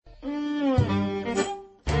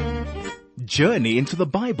Journey into the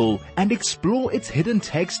Bible and explore its hidden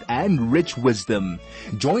text and rich wisdom.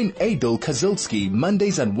 Join Aidel Kazilsky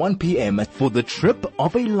Mondays at 1 p.m. for the trip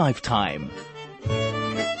of a lifetime.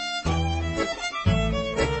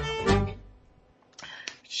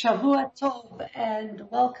 Shavua Tov,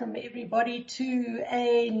 and welcome everybody to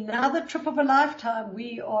another trip of a lifetime.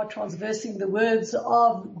 We are transversing the words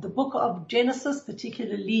of the book of Genesis,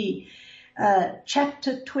 particularly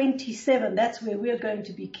chapter 27. That's where we're going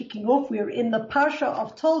to be kicking off. We're in the Parsha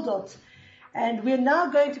of Toldot, and we're now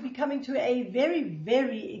going to be coming to a very,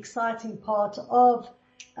 very exciting part of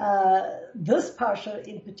this Parsha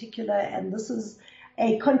in particular, and this is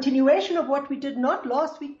a continuation of what we did not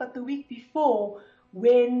last week but the week before,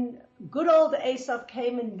 when good old Esau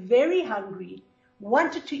came in very hungry,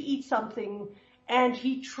 wanted to eat something, and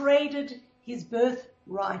he traded his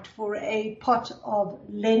birthright for a pot of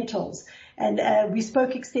lentils. And we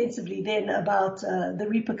spoke extensively then about the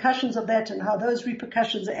repercussions of that and how those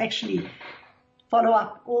repercussions actually follow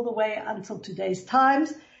up all the way until today's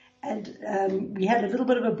times. And we had a little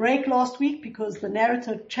bit of a break last week because the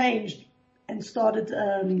narrative changed and started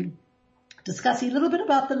discussing a little bit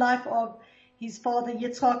about the life of his father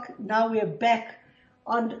Yitzchak. Now we're back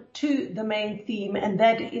on to the main theme, and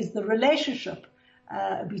that is the relationship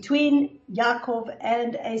between Yaakov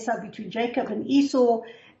and Esau, between Jacob and Esau.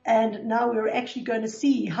 And now we're actually going to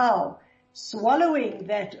see how swallowing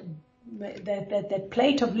that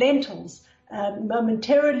plate of lentils,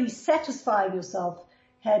 momentarily satisfying yourself,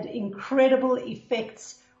 had incredible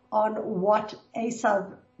effects on what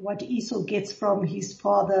Esau gets from his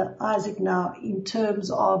father Isaac now in terms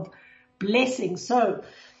of blessing. So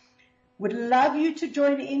would love you to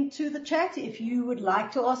join into the chat if you would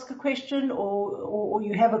like to ask a question or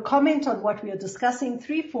you have a comment on what we are discussing.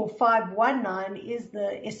 34519 is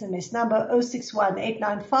the SMS number.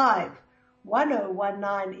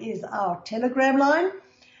 061-895-1019 is our Telegram line.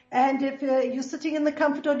 And if you're sitting in the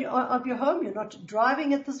comfort of your home, you're not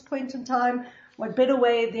driving at this point in time, what better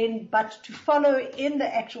way then but to follow in the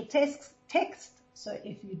actual text. So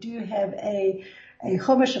if you do have a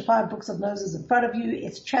Chumash of 5 books of Moses in front of you,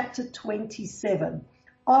 it's chapter 27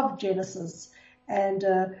 of Genesis. And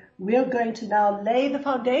we're going to now lay the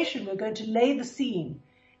foundation. We're going to lay the scene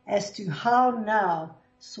as to how now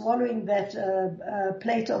swallowing that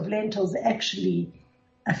plate of lentils actually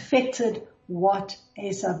affected what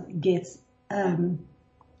Esau gets,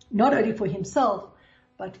 not only for himself,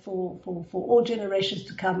 but for all generations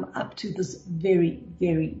to come up to this very,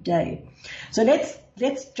 very day. So let's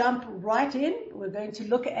jump right in. We're going to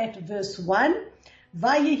look at verse 1.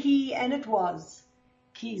 Vayehi, and it was,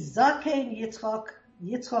 Ki zaken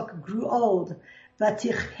Yitzchak grew old,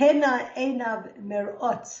 vatichena einav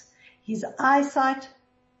merot, his eyesight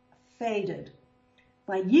faded.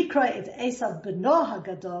 Vayikra et Esav beno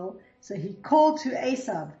hagadol, so he called to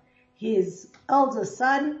Esav, his elder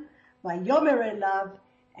son, Vayomer elav,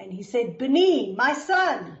 and he said, Beni, my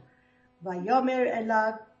son. Vayomer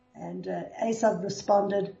elav, and Esav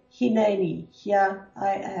responded, Hineni, here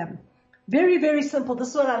I am. Very, very simple. This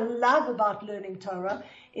is what I love about learning Torah,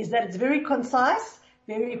 is that it's very concise,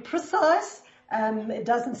 very precise. It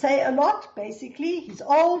doesn't say a lot, basically. He's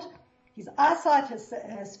old. His eyesight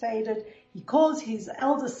has faded. He calls his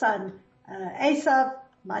elder son, Esav,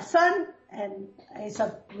 my son, and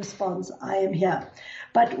Esav responds, I am here.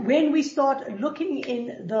 But when we start looking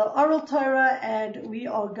in the oral Torah, and we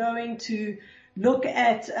are going to look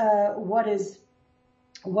at what is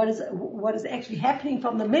actually happening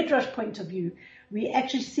from the Midrash point of view, we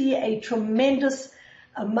actually see a tremendous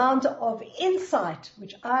amount of insight,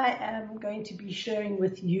 which I am going to be sharing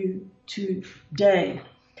with you today.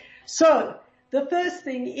 So the first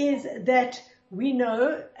thing is that we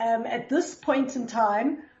know at this point in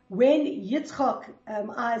time, when Yitzchak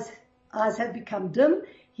eyes have become dim,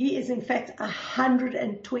 he is in fact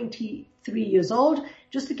 123 years old.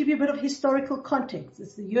 Just to give you a bit of historical context,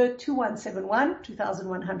 it's the year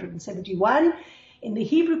 2171. In the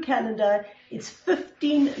Hebrew calendar, it's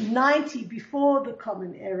 1590 before the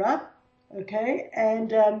Common Era. Okay,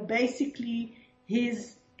 and basically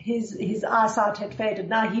his eyesight had faded.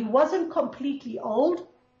 Now he wasn't completely old.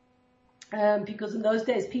 Because in those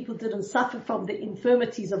days people didn't suffer from the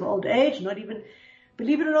infirmities of old age, not even,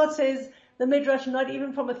 believe it or not, says the Midrash, not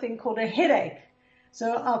even from a thing called a headache.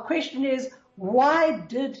 So our question is, why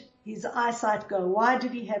did his eyesight go? Why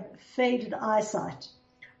did he have faded eyesight?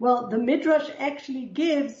 Well, the Midrash actually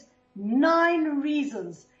gives 9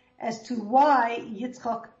 reasons as to why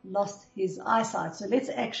Yitzchak lost his eyesight. So let's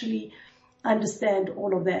actually understand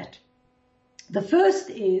all of that. The first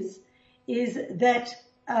is that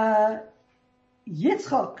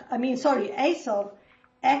Esau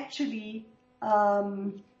actually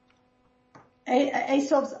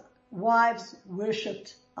Esau's wives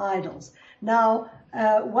worshipped idols. Now,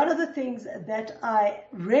 one of the things that I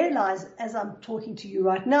realize as I'm talking to you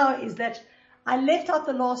right now is that I left out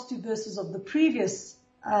the last two verses of the previous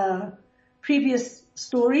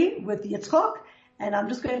story with Yitzchak, and I'm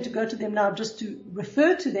just going to go to them now just to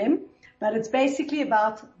refer to them. But it's basically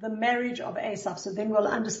about the marriage of Esau. So then we'll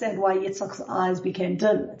understand why Yitzchak's eyes became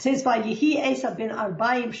dim. It says, Vayihi Esau ben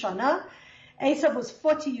Arbaim Shana. Esau was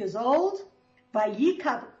 40 years old.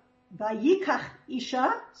 Vayikach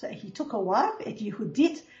Isha. So he took a wife, et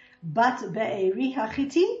Yehudit bat Be'eri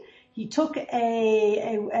Hachiti. He took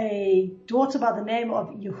a daughter by the name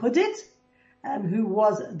of Yehudit, who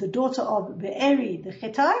was the daughter of Be'eri the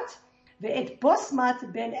Hittite. Ve'et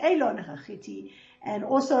Bosmat ben Elon Hachiti. And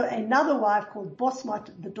also another wife called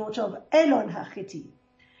Bosmat, the daughter of Elon Hachiti.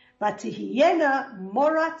 Vatihiyena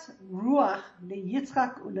morat ruach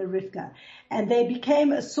leYitzchak uleRivka. And they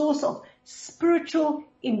became a source of spiritual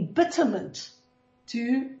embitterment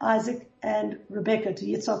to Isaac and Rebekah, to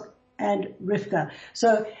Yitzchak and Rivka.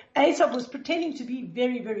 So Esau was pretending to be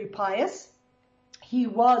very, very pious. He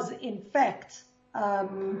was in fact,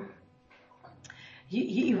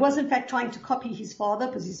 He was in fact trying to copy his father,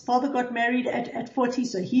 because his father got married at 40,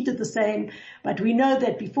 so he did the same. But we know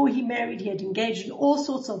that before he married, he had engaged in all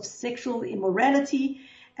sorts of sexual immorality,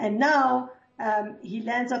 and now he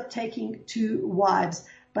lands up taking two wives.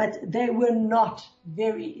 But they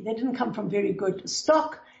didn't come from very good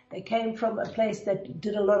stock. They came from a place that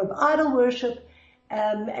did a lot of idol worship.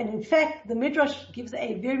 And in fact, the Midrash gives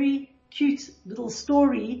a very cute little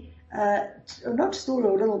story, not story,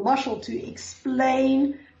 or a little mashal to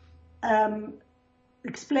explain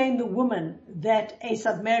the woman that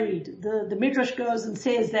Esau married. The Midrash goes and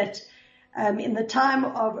says that in the time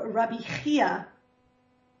of Rabbi Chia,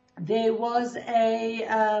 there was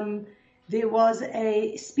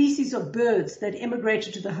a species of birds that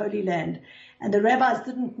immigrated to the Holy Land, and the rabbis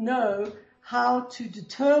didn't know how to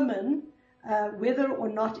determine whether or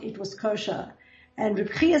not it was kosher. And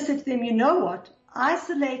Rabbi Chia said to them, you know what?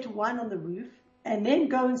 Isolate one on the roof and then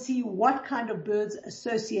go and see what kind of birds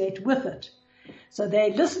associate with it. So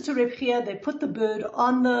they listened to Reb Chia, they put the bird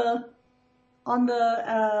on the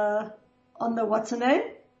what's her name?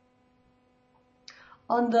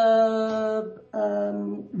 On the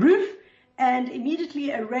roof, and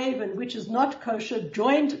immediately a raven, which is not kosher,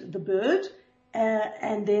 joined the bird,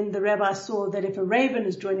 and then the rabbi saw that if a raven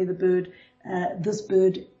is joining the bird, this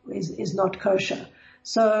bird is not kosher.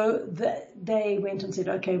 So they went and said,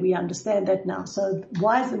 okay, we understand that now. So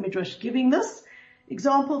why is the Midrash giving this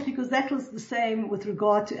example? Because that was the same with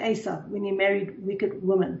regard to Esau when he married wicked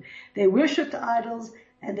women. They worshipped idols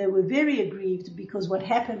and they were very aggrieved, because what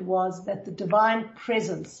happened was that the divine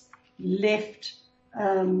presence left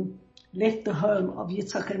the home of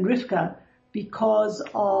Yitzchak and Rivka because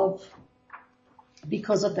of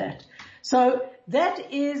that. So that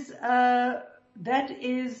is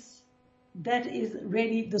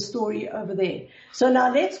really the story over there. So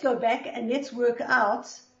now let's go back and let's work out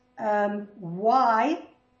why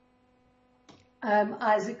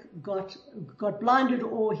Isaac got blinded,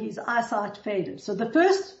 or his eyesight faded. So the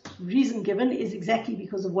first reason given is exactly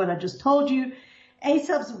because of what I just told you.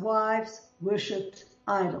 Esau's wives worshipped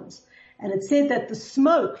idols. And it said that the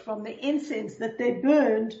smoke from the incense that they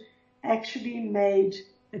burned actually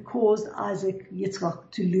caused Isaac,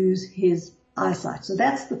 Yitzchak, to lose his eyesight. So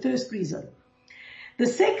that's the first reason. The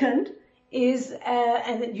second is,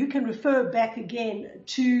 and then you can refer back again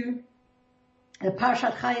to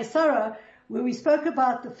Parashat Chayei Sarah, where we spoke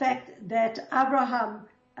about the fact that Abraham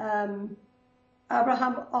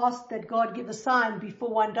asked that God give a sign before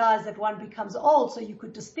one dies that one becomes old, so you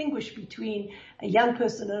could distinguish between a young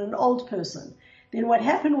person and an old person. Then what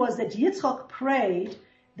happened was that Yitzchak prayed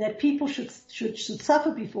that people should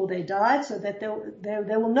suffer before they died, so that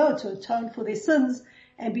they will know to atone for their sins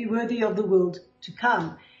and be worthy of the world to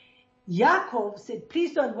come. Yaakov said,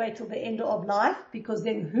 please don't wait till the end of life, because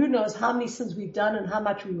then who knows how many sins we've done and how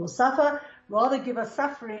much we will suffer. Rather give us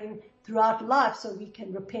suffering throughout life so we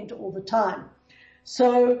can repent all the time.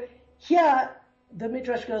 So here the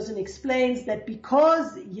Midrash goes and explains that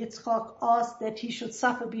because Yitzchak asked that he should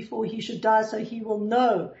suffer before he should die, so he will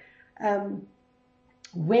know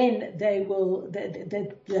when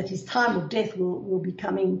that his time of death will be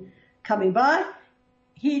coming by,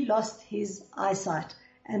 he lost his eyesight.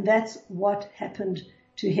 And that's what happened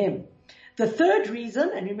to him. The third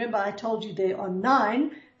reason, and remember I told you there are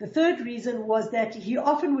 9, the third reason was that he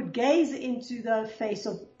often would gaze into the face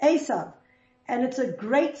of Esau. And it's a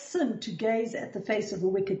great sin to gaze at the face of a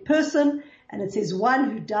wicked person. And it says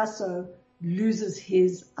one who does so loses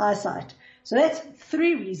his eyesight. So that's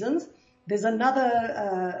 3 reasons. There's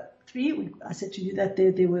another 3. I said to you that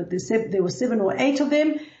there were 7 or 8 of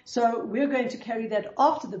them. So we're going to carry that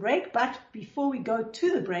after the break. But before we go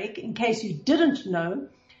to the break, in case you didn't know,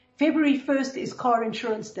 February 1st is Car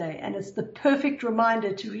Insurance Day, and it's the perfect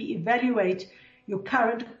reminder to reevaluate your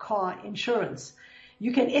current car insurance.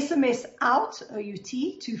 You can SMS out, OUT,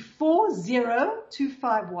 to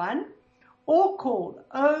 40251 or call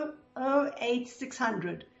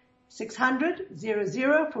 08600 600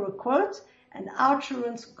 00 for a quote, and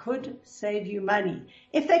Outsurance could save you money.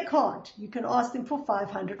 If they can't, you can ask them for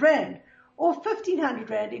 500 Rand or 1,500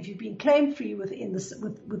 Rand if you've been claim free with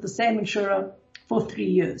the same insurer for 3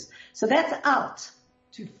 years. So that's out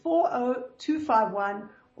to 40251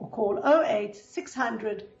 or call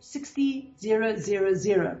 08600 60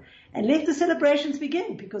 000 and let the celebrations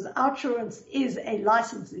begin, because Outsurance is a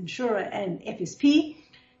licensed insurer and FSP.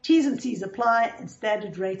 T's and C's apply and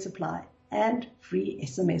standard rates apply, and free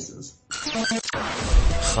SMSs.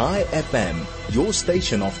 High FM, your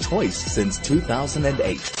station of choice since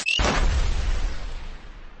 2008.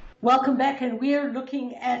 Welcome back, and we're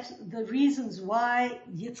looking at the reasons why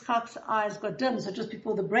Yitzchak's eyes got dim. So just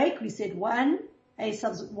before the break, we said 1,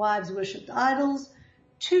 Esav's wives worshipped idols.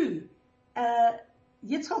 2,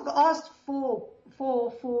 Yitzchak asked for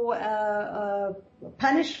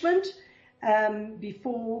punishment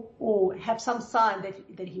before, or have some sign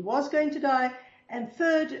that he was going to die. And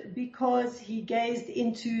 3rd, because he gazed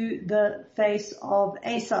into the face of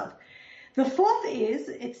Esav. The 4th is,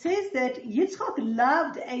 it says that Yitzchak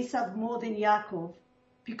loved Esav more than Yaakov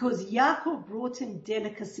because Yaakov brought him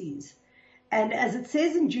delicacies. And as it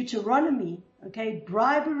says in Deuteronomy, okay,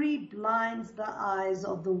 bribery blinds the eyes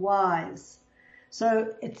of the wise.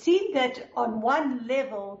 So it seemed that on one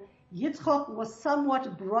level, Yitzchak was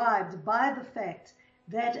somewhat bribed by the fact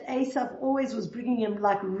that Esav always was bringing him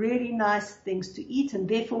like really nice things to eat, and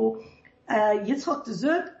therefore Yitzchak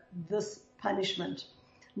deserved this punishment.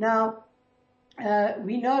 Now,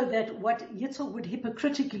 we know that what Yitzchak would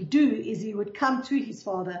hypocritically do is he would come to his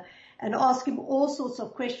father and ask him all sorts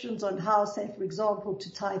of questions on how, say, for example, to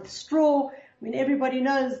tithe straw, when everybody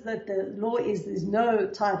knows that the law is there's no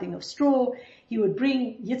tithing of straw. He would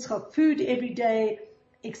bring Yitzchak food every day,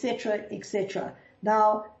 etc., etc.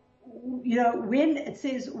 Now, you know, when it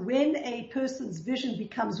says when a person's vision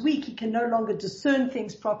becomes weak, he can no longer discern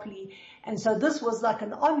things properly. And so this was like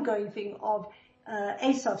an ongoing thing of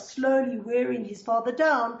Esav slowly wearing his father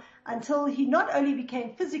down until he not only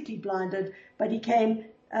became physically blinded, but he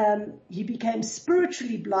became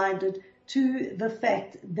spiritually blinded to the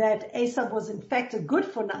fact that Esav was in fact a good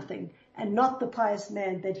for nothing and not the pious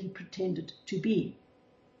man that he pretended to be.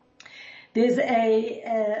 There's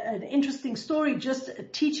an interesting story just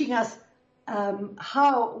teaching us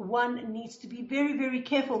how one needs to be very, very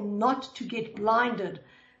careful not to get blinded,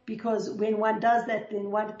 because when one does that,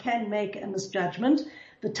 then one can make a misjudgment.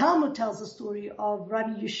 The Talmud tells the story of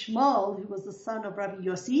Rabbi Yishmael, who was the son of Rabbi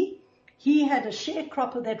Yossi. He had a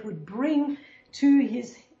sharecropper that would bring to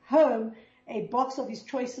his home a box of his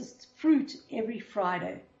choicest fruit every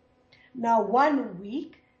Friday. Now, one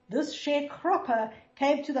week, this sharecropper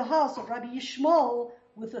came to the house of Rabbi Yishmael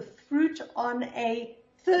with a fruit on a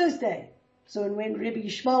Thursday. So when Rabbi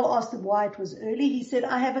Yishmael asked him why it was early, he said,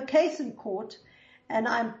 I have a case in court and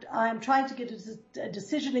I'm trying to get a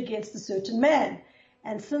decision against a certain man.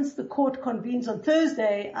 And since the court convenes on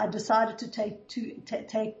Thursday, I decided to take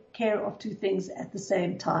care of 2 things at the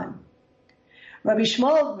same time. Rabbi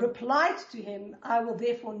Yishmael replied to him, I will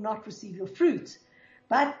therefore not receive your fruit,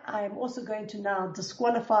 but I am also going to now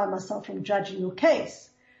disqualify myself from judging your case,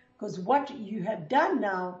 because what you have done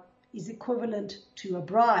now is equivalent to a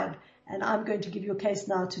bribe, and I'm going to give your case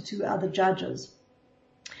now to 2 other judges.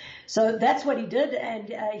 So that's what he did,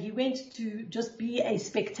 and he went to just be a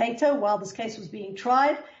spectator while this case was being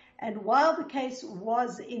tried. And while the case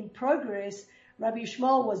was in progress, Rabbi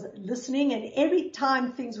Yishmael was listening, and every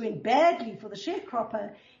time things went badly for the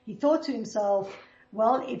sharecropper, he thought to himself,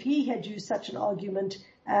 well, if he had used such an argument,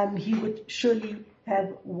 he would surely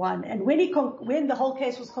have won. And when the whole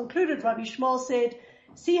case was concluded, Rabbi Yishmael said,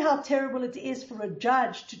 see how terrible it is for a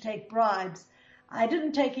judge to take bribes. I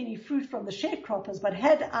didn't take any fruit from the sharecroppers, but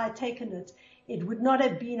had I taken it, it would not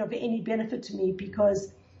have been of any benefit to me,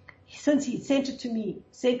 because since he sent me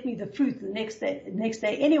the fruit the next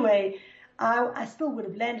day anyway, I still would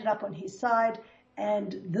have landed up on his side,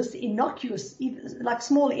 and this innocuous, like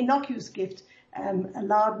small innocuous gift,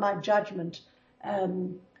 allowed my judgment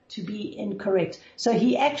to be incorrect. So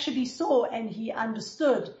he actually saw and he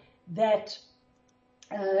understood that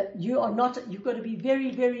you've got to be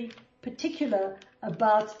very, very particular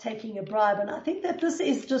about taking a bribe. And I think that this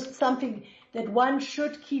is just something that one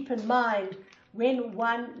should keep in mind when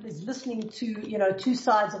one is listening to, two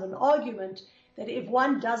sides of an argument, that if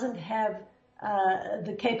one doesn't have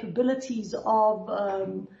the capabilities of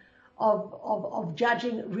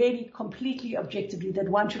judging really completely objectively, that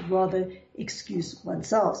one should rather excuse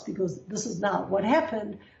oneself, because this is now what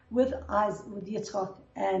happened with Yitzchak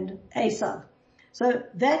and Esav. So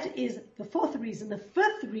that is the fourth reason. The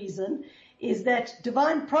fifth reason is that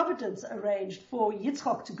divine providence arranged for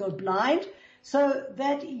Yitzchak to go blind so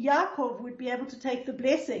that Yaakov would be able to take the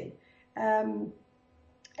blessing. And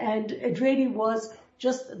it really was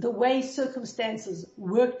just the way circumstances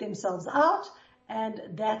worked themselves out, and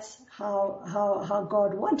that's how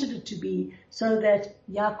God wanted it to be, so that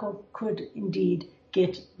Yaakov could indeed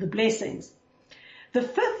get the blessings.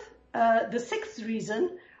 The sixth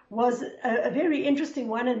reason was a very interesting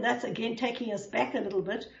one, and that's again taking us back a little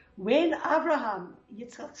bit. When Abraham,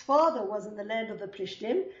 Yitzchak's father, was in the land of the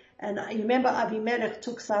Plishtim, and you remember Avimelech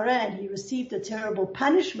took Sarah and he received a terrible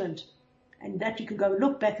punishment, and that you can go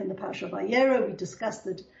look back in the Parsha of Vayera, we discussed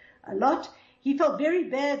it a lot. He felt very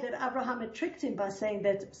bad that Abraham had tricked him by saying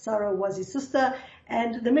that Sarah was his sister,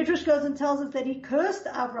 and the Midrash goes and tells us that he cursed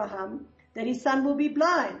Abraham that his son will be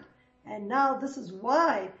blind. And now this is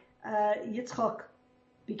why Yitzchak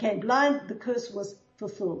became blind. The curse was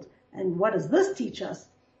fulfilled. And what does this teach us?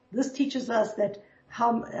 This teaches us that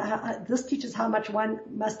this teaches how much one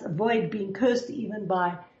must avoid being cursed even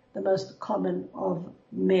by the most common of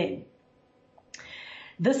men.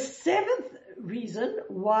 The seventh reason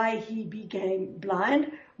why he became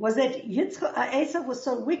blind was that Esav was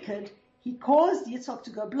so wicked, he caused Yitzchak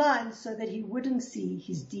to go blind so that he wouldn't see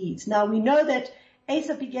his deeds. Now we know that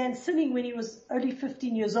Esav began sinning when he was only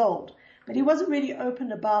 15 years old, but he wasn't really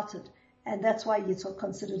open about it, and that's why Yitzchak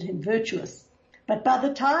considered him virtuous. But by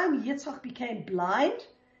the time Yitzchak became blind,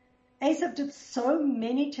 Esav did so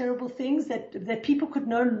many terrible things that people could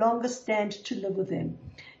no longer stand to live with him.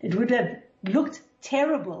 It would have looked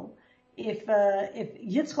terrible if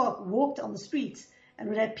Yitzchak walked on the streets and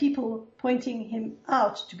would have people pointing him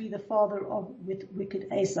out to be the father of wicked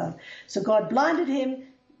Esav. So God blinded him,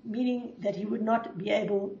 meaning that he would not be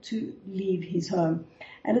able to leave his home.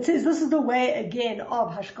 And it says this is the way again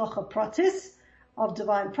of hashgacha pratis, of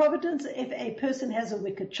divine providence. If a person has a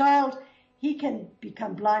wicked child, he can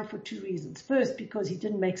become blind for two reasons. First, because he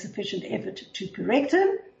didn't make sufficient effort to correct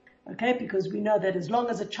him. Okay, because we know that as long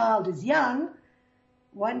as a child is young,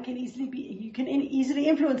 you can easily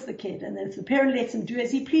influence the kid, and then if the parent lets him do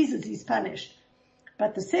as he pleases, he's punished.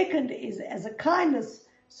 But the second is as a kindness,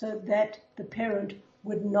 so that the parent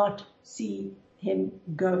would not see him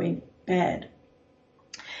going bad.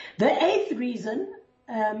 The eighth reason,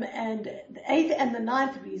 and the eighth and the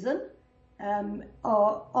ninth reason,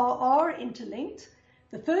 are interlinked.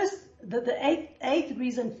 The eighth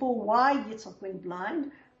reason for why Yitzchak went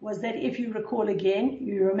blind was that, if you recall again,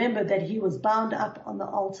 you remember that he was bound up on the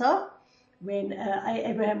altar when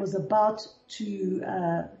Abraham was about to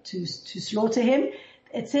slaughter him.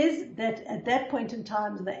 It says that at that point in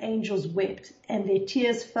time the angels wept and their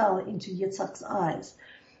tears fell into Yitzchak's eyes.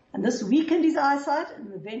 And this weakened his eyesight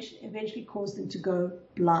and eventually caused him to go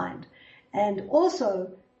blind. And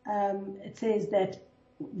also it says that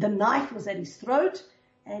the knife was at his throat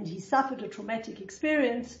and he suffered a traumatic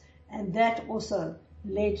experience, and that also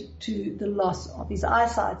led to the loss of his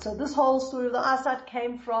eyesight. So this whole story of the eyesight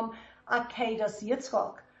came from Akedas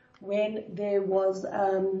Yitzchak, when there was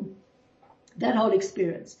that whole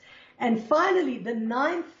experience. And finally, the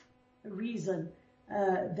ninth reason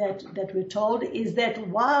that we're told is that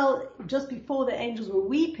while just before the angels were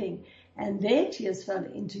weeping and their tears fell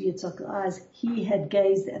into Yitzchak's eyes, he had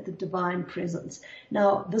gazed at the divine presence.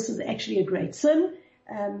 Now, this is actually a great sin.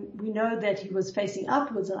 We know that he was facing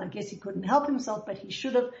upwards, and I guess he couldn't help himself, but he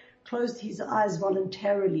should have closed his eyes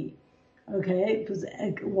voluntarily. Okay, because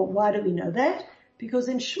why do we know that? Because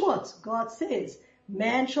in Shmot, God says,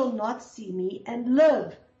 man shall not see me and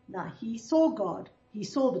live. Now, he saw God. He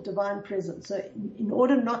saw the divine presence. So in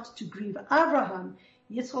order not to grieve Abraham,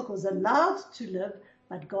 Yitzchak was allowed to live,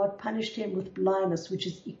 but God punished him with blindness, which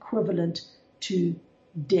is equivalent to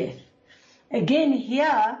death. Again,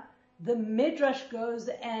 here, the Midrash goes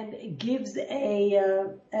and gives a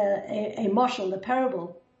mashal, a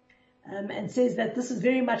parable, and says that this is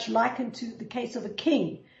very much likened to the case of a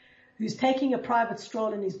king who's taking a private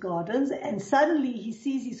stroll in his gardens, and suddenly he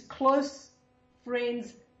sees his close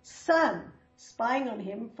friend's son spying on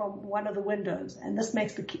him from one of the windows. And this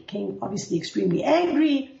makes the king obviously extremely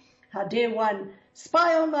angry. How dare one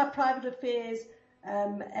spy on my private affairs?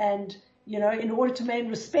 And in order to maintain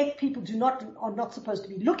respect, people are not supposed to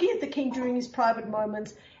be looking at the king during his private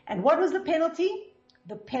moments. And what was the penalty?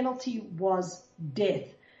 the penalty was death.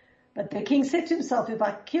 But the king said to himself, if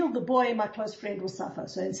I kill the boy, my close friend will suffer.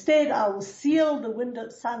 So instead, I will seal the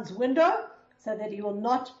son's window so that he will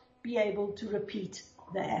not be able to repeat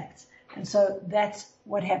the act. And so that's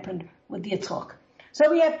what happened with Yitzchak. So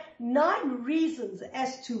we have 9 reasons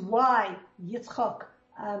as to why Yitzchak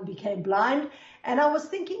became blind. And I was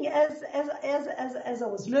thinking as I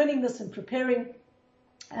was learning this and preparing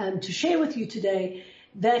to share with you today,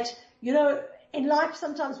 that, in life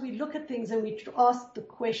sometimes we look at things and we ask the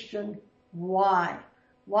question, why?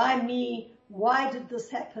 Why me? Why did this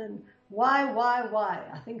happen? Why?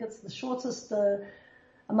 I think it's the shortest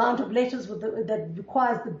amount of letters that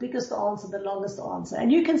requires the biggest answer, the longest answer. And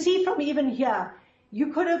you can see from even here,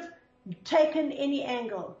 you could have taken any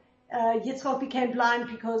angle. Yitzchak became blind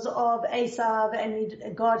because of Esav,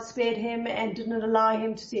 and God spared him and didn't allow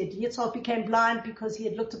him to see it. Yitzchak became blind because he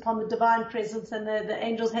had looked upon the divine presence and the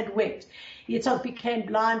angels had wept. Yitzchak became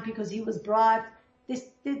blind because he was bribed.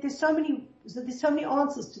 There's so many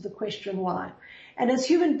answers to the question why. And as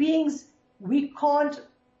human beings, we can't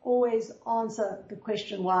always answer the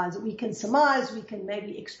question why. We can surmise, we can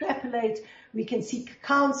maybe extrapolate, we can seek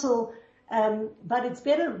counsel, but it's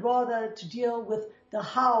better rather to deal with the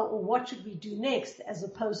how, or what should we do next, as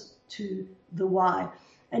opposed to the why.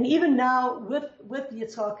 And even now with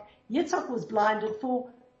Yitzchak was blinded for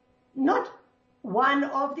not one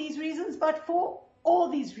of these reasons, but for all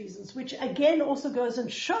these reasons, which again also goes and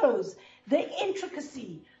shows the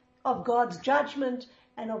intricacy of God's judgment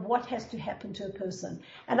and of what has to happen to a person.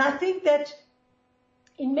 And I think that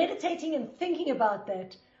in meditating and thinking about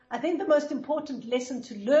that, I think the most important lesson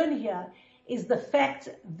to learn here is the fact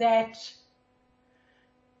that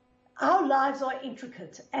our lives are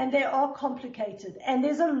intricate and they are complicated and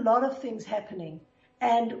there's a lot of things happening.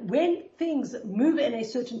 And when things move in a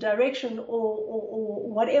certain direction or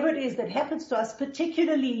whatever it is that happens to us,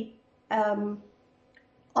 particularly on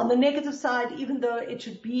the negative side, even though it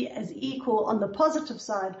should be as equal on the positive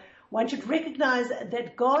side, one should recognize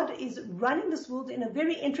that God is running this world in a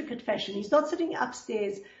very intricate fashion. He's not sitting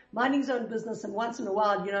upstairs minding his own business and once in a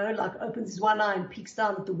while, like opens his one eye and peeks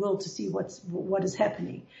down at the world to see what is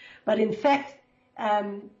happening. But in fact,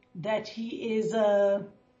 that he is,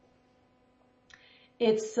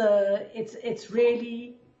 it's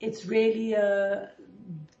really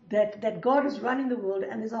that God is running the world,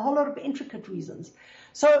 and there's a whole lot of intricate reasons.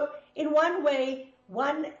 So in one way,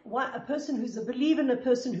 a person who's a believer and a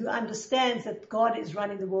person who understands that God is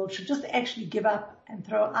running the world should just actually give up and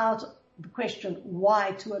throw out the question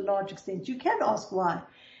why to a large extent. You can ask why,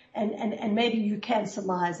 and maybe you can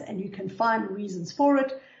surmise and you can find reasons for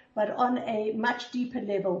it, but on a much deeper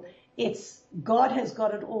level, it's God has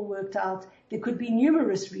got it all worked out. There could be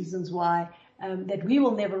numerous reasons why that we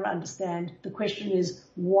will never understand. The question is,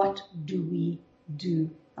 what do we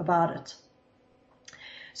do about it?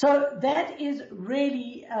 So that is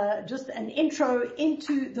really just an intro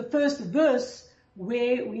into the first verse,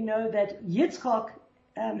 where we know that Yitzchak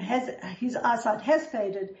his eyesight has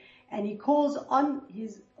faded, and he calls on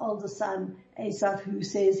his older son Esav, who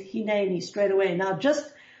says Hineni straight away. Now,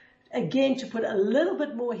 just again to put a little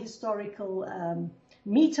bit more historical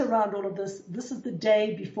meat around all of this, this is the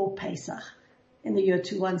day before Pesach in the year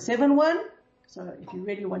 2171. So if you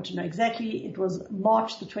really want to know exactly, it was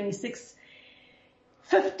March the 26th,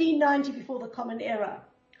 1590 before the Common Era.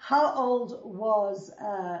 How old was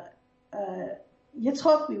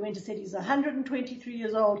Yitzchak? We went and said he's 123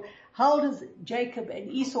 years old. How old is Jacob and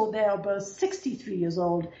Esau? They are both 63 years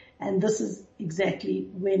old. And this is exactly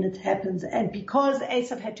when it happens. And because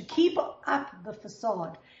Esav had to keep up the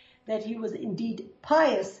facade that he was indeed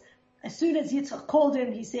pious, as soon as Yitzchak called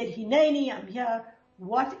him, he said, Hineni, I'm here.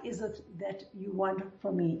 What is it that you want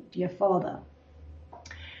from me, dear father?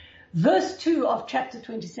 Verse 2 of chapter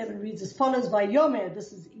 27 reads as follows, Vayomer,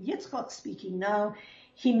 this is Yitzchak speaking now,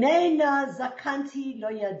 Hinena zakanti lo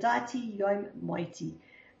yadati yom moiti.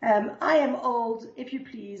 I am old, if you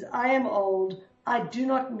please, I am old, I do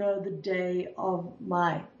not know the day of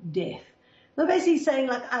my death. So basically saying,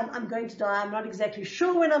 like, I'm going to die, I'm not exactly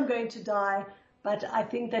sure when I'm going to die, but I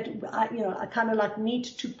think that, I kind of like need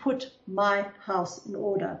to put my house in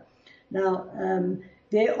order. Now,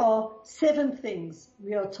 there are 7 things,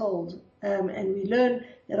 we are told, and we learn,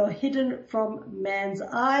 that are hidden from man's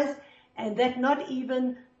eyes, and that not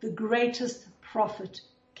even the greatest prophet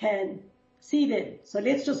can see them. So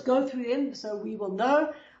let's just go through them so we will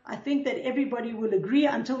know. I think that everybody will agree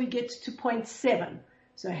until we get to point 7.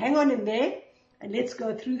 So hang on in there and let's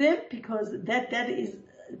go through them, because that is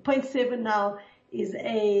point 7 now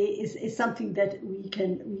is something that we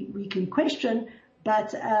can question,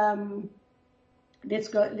 but Let's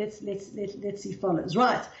go. Let's see follows.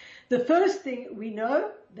 Right. The first thing we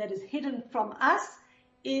know that is hidden from us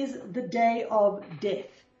is the day of death.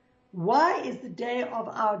 Why is the day of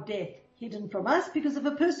our death hidden from us? Because if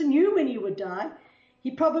a person knew when he would die,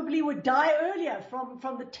 he probably would die earlier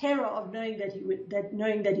from the terror of knowing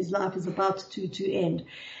that his life is about to end.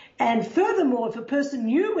 And furthermore, if a person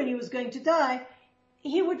knew when he was going to die,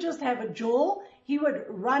 he would just have a jaw. He would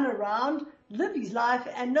run around, live his life,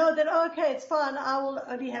 and know that, oh, okay, it's fine. I will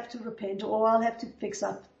only have to repent, or I'll have to fix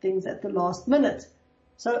up things at the last minute.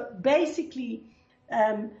 So basically,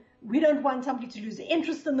 we don't want somebody to lose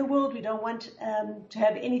interest in the world. We don't want to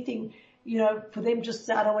have anything, for them just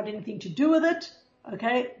say, I don't want anything to do with it.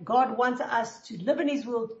 Okay, God wants us to live in His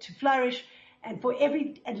world, to flourish, and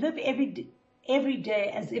live every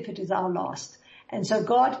day as if it is our last. And so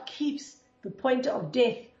God keeps the point of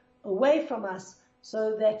death away from us,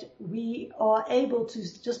 so that we are able to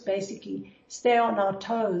just basically stay on our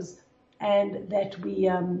toes, and that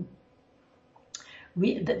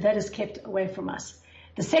that is kept away from us.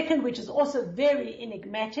 The second, which is also very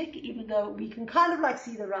enigmatic, even though we can kind of like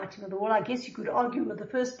see the writing on the wall, I guess you could argue with the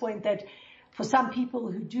first point that for some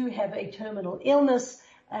people who do have a terminal illness,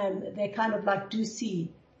 they kind of like do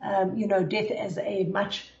see, death as a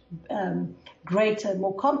much greater,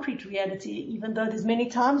 more concrete reality, even though there's many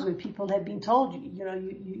times where people have been told,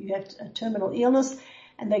 you have a terminal illness,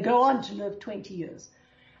 and they go on to live 20 years.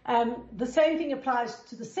 The same thing applies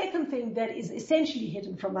to the second thing that is essentially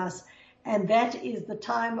hidden from us, and that is the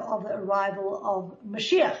time of the arrival of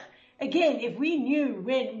Mashiach. Again, if we knew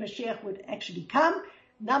when Mashiach would actually come,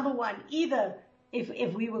 number one, either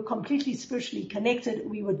if we were completely spiritually connected,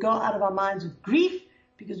 we would go out of our minds with grief,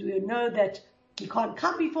 because we would know that he can't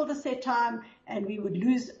come before the set time, and we would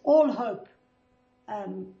lose all hope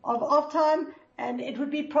of time, and it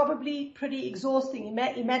would be probably pretty exhausting.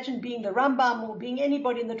 Imagine being the Rambam or being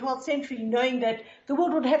anybody in the 12th century, knowing that the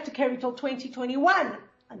world would have to carry till 2021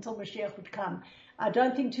 until Mashiach would come. I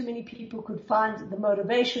don't think too many people could find the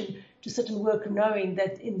motivation to sit and work knowing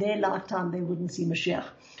that in their lifetime they wouldn't see Mashiach.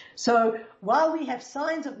 So while we have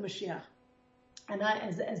signs of Mashiach, and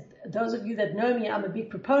as those of you that know me, I'm a big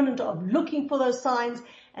proponent of looking for those signs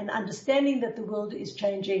and understanding that the world is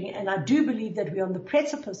changing, and I do believe that we're on the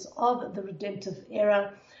precipice of the redemptive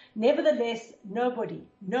era. Nevertheless, nobody,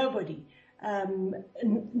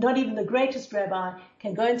 not even the greatest rabbi,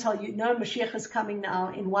 can go and tell you, no, Mashiach is coming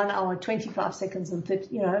now in 1 hour, 25 seconds and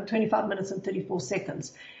 25 minutes and 34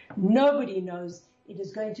 seconds. Nobody knows. It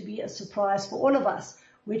is going to be a surprise for all of us,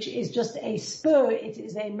 which is just a spur. It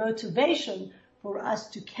is a motivation for us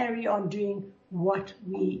to carry on doing what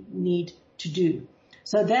we need to do.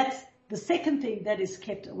 So that's the second thing that is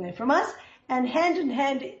kept away from us. And hand in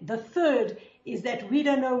hand, the third is that we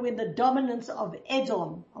don't know when the dominance of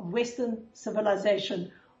Edom, of Western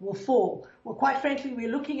civilization, will fall. Well, quite frankly, we're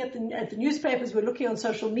looking at the newspapers, we're looking on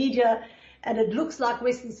social media, and it looks like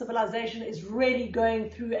Western civilization is really going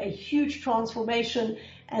through a huge transformation,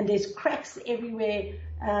 and there's cracks everywhere,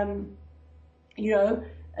 and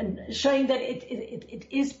showing that it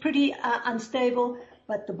is pretty unstable.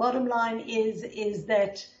 But the bottom line is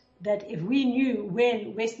that if we knew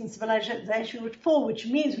when Western civilization would fall, which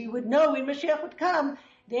means we would know when Mashiach would come,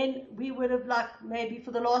 then we would have, like, maybe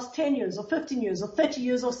for the last 10 years or 15 years or 30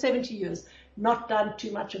 years or 70 years not done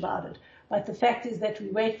too much about it. But the fact is that we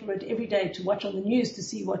wait for it every day to watch on the news to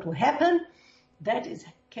see what will happen. That is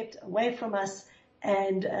kept away from us,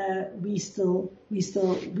 and we still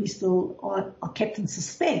are kept in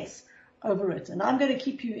suspense over it. And I'm going to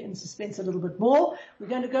keep you in suspense a little bit more. We're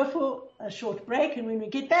going to go for a short break, and when we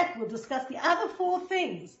get back, we'll discuss the other 4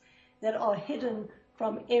 things that are hidden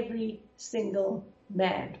from every single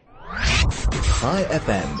man. High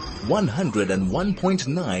FM,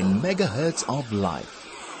 101.9 megahertz of life.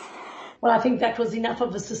 Well, I think that was enough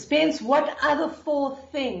of a suspense. What other 4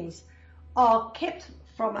 things are kept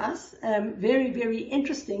from us? Very, very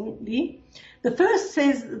interestingly, the first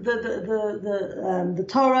says the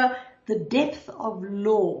Torah, the depth of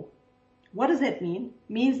law. What does that mean?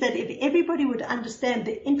 It means that if everybody would understand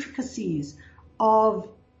the intricacies of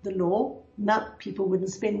the law, people wouldn't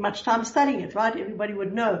spend much time studying it, right? Everybody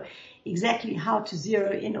would know exactly how to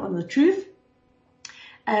zero in on the truth.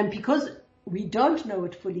 Because we don't know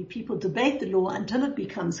it fully, people debate the law until it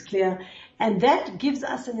becomes clear, and that gives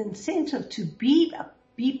us an incentive to be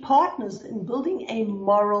partners in building a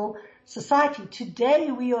moral society. Today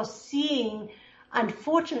we are seeing,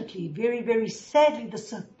 unfortunately, very, very sadly, the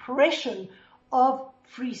suppression of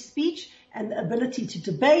free speech and the ability to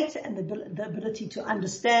debate and the ability to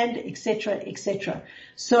understand, etc., etc.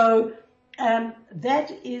 So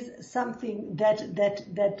that is something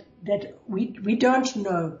that we don't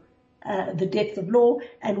know the depth of law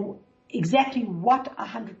and exactly what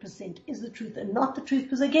 100% is the truth and not the truth.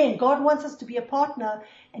 Because again, God wants us to be a partner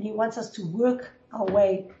and He wants us to work our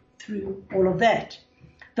way through all of that.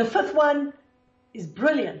 The fifth one is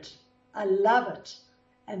brilliant. I love it.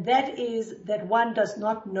 And that is that one does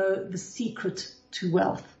not know the secret to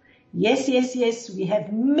wealth. Yes, yes, yes. We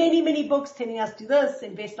have many, many books telling us do this,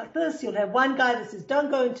 invest like this. You'll have one guy that says don't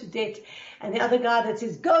go into debt, and the other guy that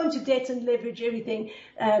says go into debt and leverage everything.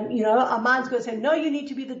 Our minds go and say, no, you need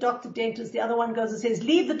to be the doctor dentist. The other one goes and says,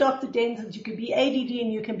 leave the doctor dentist. You can be ADD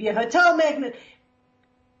and you can be a hotel magnate.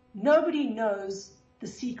 Nobody knows the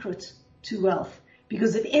secret to wealth,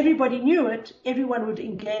 because if everybody knew it, everyone would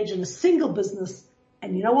engage in a single business.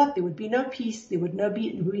 And you know what? There would be no peace. There would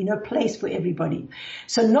be no place for everybody.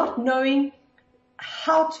 So not knowing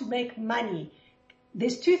how to make money,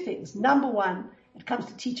 there's two things. Number one, it comes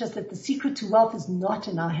to teach us that the secret to wealth is not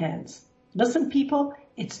in our hands. Listen, people,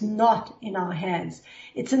 it's not in our hands.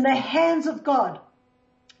 It's in the hands of God.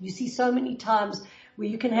 You see so many times where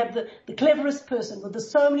you can have the cleverest person with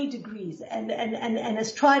so many degrees and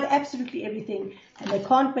has tried absolutely everything and they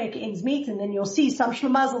can't make ends meet. And then you'll see some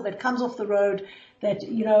schlemazel that comes off the road that,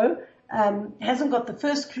 hasn't got the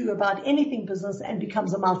first clue about anything business and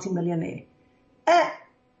becomes a multimillionaire.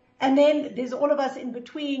 And then there's all of us in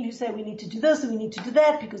between who say we need to do this and we need to do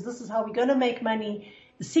that because this is how we're going to make money.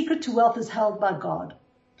 The secret to wealth is held by God.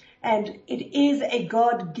 And it is a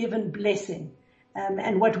God-given blessing.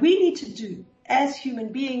 And what we need to do as human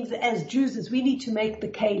beings, as Jews, is we need to make the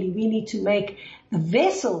keli. We need to make the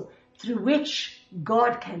vessel through which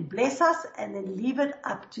God can bless us and then leave it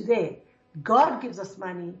up to there. God gives us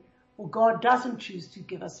money or God doesn't choose to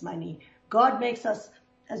give us money. God makes us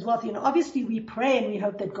as wealthy. And obviously we pray and we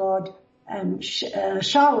hope that God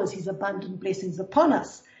showers His abundant blessings upon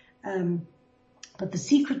us. But the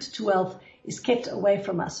secret to wealth is kept away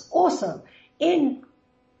from us. Also, in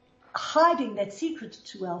hiding that secret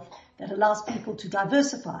to wealth that allows people to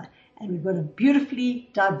diversify. And we've got a beautifully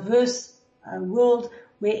diverse world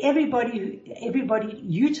where everybody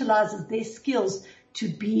utilizes their skills to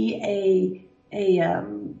be a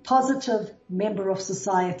positive member of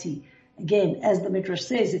society. Again, as the Midrash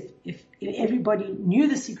says, if everybody knew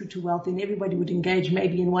the secret to wealth, then everybody would engage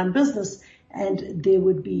maybe in one business and there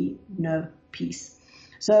would be no peace.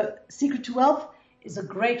 So secret to wealth is a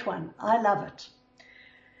great one. I love it.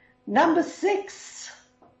 Number 6,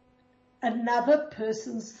 another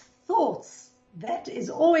person's thoughts. That is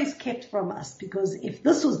always kept from us, because if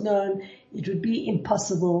this was known, it would be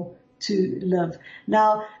impossible to live.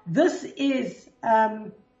 Now, this is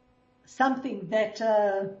something that,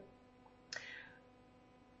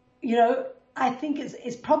 I think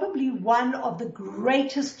is probably one of the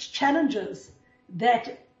greatest challenges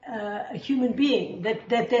that a human being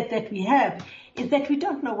that we have, is that we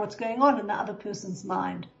don't know what's going on in the other person's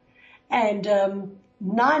mind. And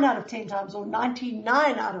 9 out of 10 times, or 99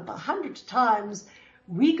 out of 100 times,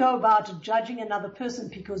 we go about judging another person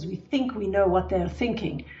because we think we know what they're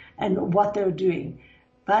thinking and what they're doing.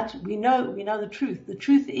 But we know the truth. The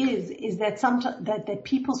truth is that sometimes that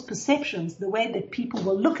people's perceptions, the way that people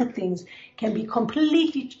will look at things, can be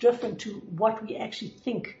completely different to what we actually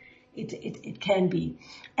think it can be.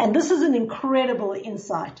 And this is an incredible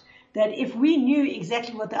insight, that if we knew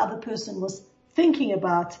exactly what the other person was thinking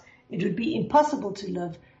about, it would be impossible to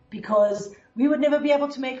live, because we would never be able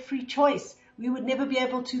to make free choice. We would never be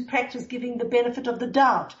able to practice giving the benefit of the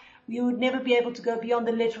doubt. We would never be able to go beyond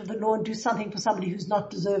the letter of the law and do something for somebody who's not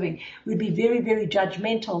deserving. We'd be very, very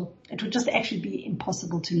judgmental. It would just actually be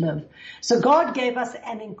impossible to live. So God gave us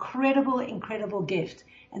an incredible, incredible gift.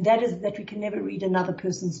 And that is that we can never read another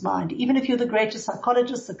person's mind. Even if you're the greatest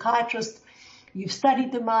psychologist, psychiatrist, you've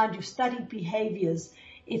studied the mind, you've studied behaviors,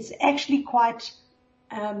 it's actually quite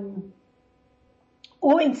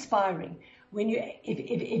awe-inspiring when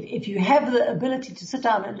if you have the ability to sit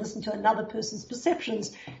down and listen to another person's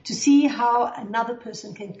perceptions, to see how another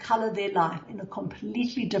person can color their life in a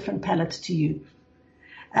completely different palette to you.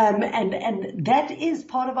 And that is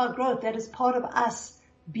part of our growth. That is part of us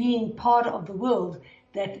being part of the world,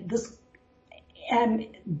 that this,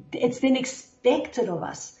 it's then expected of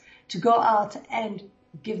us to go out and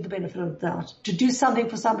give the benefit of the doubt, to do something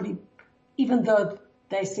for somebody, even though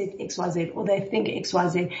they said XYZ or they think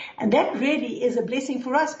XYZ. And that really is a blessing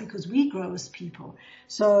for us, because we grow as people.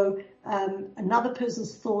 So another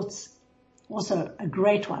person's thoughts, also a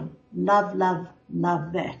great one. Love, love,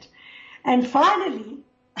 love that. And finally,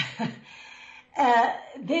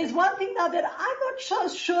 There's one thing now that I'm not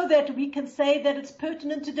sure that we can say that it's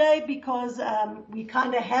pertinent today, because we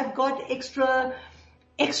kind of have got extra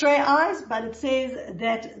X-ray eyes, but it says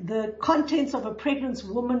that the contents of a pregnant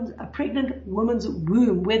woman's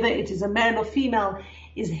womb, whether it is a male or female,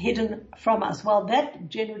 is hidden from us. Well, that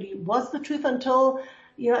generally was the truth until,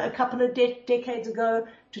 a couple of decades ago.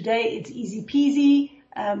 Today it's easy peasy.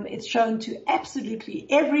 It's shown to absolutely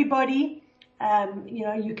everybody.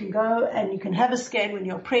 You can go and you can have a scan when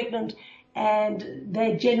you're pregnant, and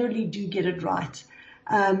they generally do get it right.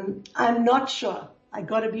 I'm not sure, I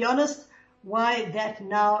got to be honest, why that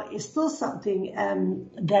now is still something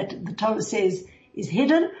that the Torah says is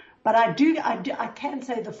hidden. But I can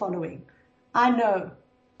say the following. I know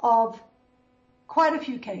of quite a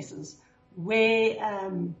few cases where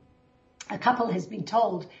a couple has been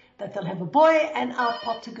told that they'll have a boy and out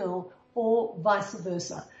popped a girl, or vice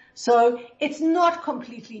versa. So it's not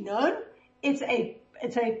completely known. It's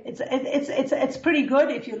pretty good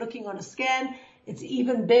if you're looking on a scan. It's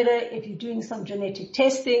even better if you're doing some genetic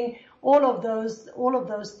testing. All of those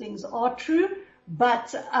things are true,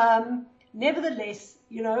 but nevertheless,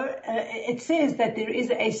 it says that there is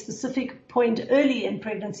a specific point early in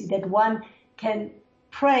pregnancy that one can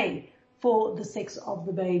pray for the sex of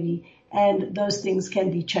the baby, and those things can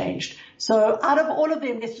be changed. So out of all of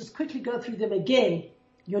them, let's just quickly go through them again.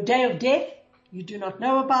 Your day of death, you do not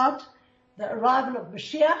know about. The arrival of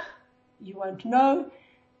Mashiach, you won't know.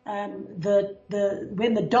 When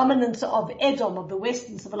the dominance of Edom, of the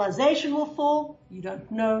Western civilization, will fall, you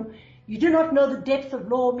don't know. You do not know the depth of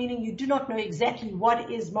law, meaning you do not know exactly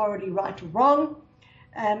what is morally right or wrong.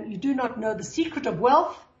 You do not know the secret of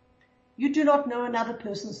wealth. You do not know another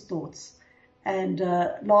person's thoughts. And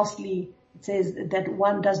lastly, it says that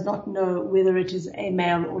one does not know whether it is a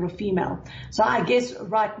male or a female. So I guess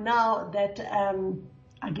right now that,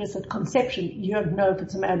 at conception, you don't know if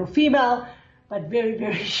it's a male or female, but very,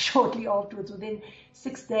 very shortly afterwards, within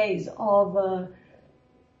 6 days of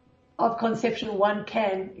conception, one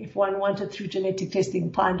can, if one wanted through genetic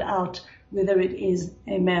testing, find out whether it is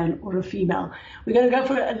a male or a female. We're going to go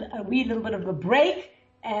for a wee little bit of a break,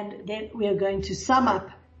 and then we are going to sum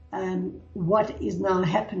up what is now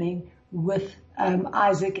happening with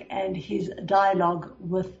Isaac and his dialogue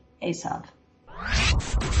with Esav.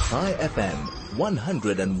 High FM,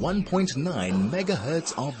 101.9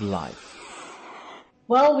 megahertz of life.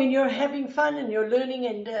 Well, when you're having fun and you're learning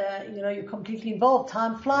and, you're completely involved,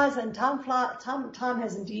 time flies, and time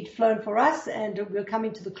has indeed flown for us, and we're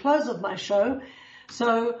coming to the close of my show.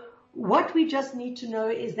 So what we just need to know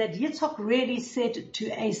is that Yitzhak really said to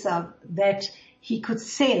Esav that he could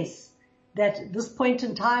sense that this point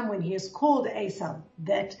in time when he is called Esav,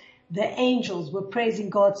 that the angels were praising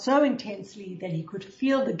God so intensely that he could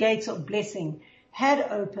feel the gates of blessing had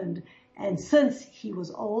opened. And since he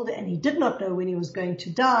was old and he did not know when he was going to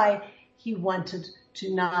die, he wanted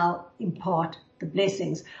to now impart the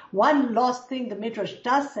blessings. One last thing the Midrash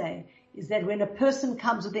does say is that when a person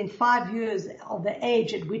comes within 5 years of the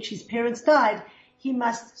age at which his parents died, he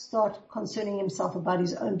must start concerning himself about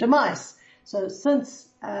his own demise. So since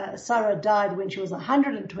Sarah died when she was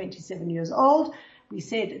 127 years old, we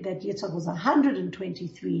said that Yitzhak was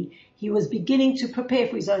 123. He was beginning to prepare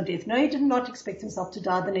for his own death. No, he did not expect himself to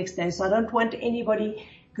die the next day. So I don't want anybody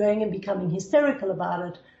going and becoming hysterical about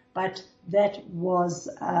it. But that was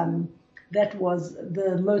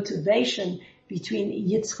the motivation between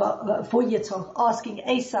for Yitzhak asking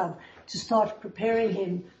Esav to start preparing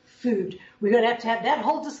him food. We're going to have that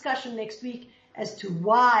whole discussion next week as to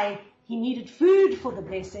why he needed food for the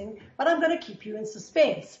blessing. But I'm going to keep you in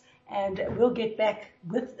suspense. And we'll get back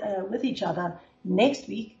with each other next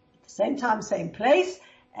week, at the same time, same place,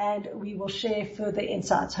 and we will share further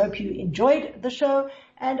insights. Hope you enjoyed the show,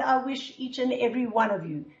 and I wish each and every one of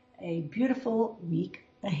you a beautiful week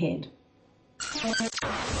ahead.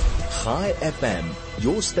 High FM,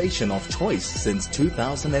 your station of choice since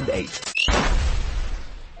 2008.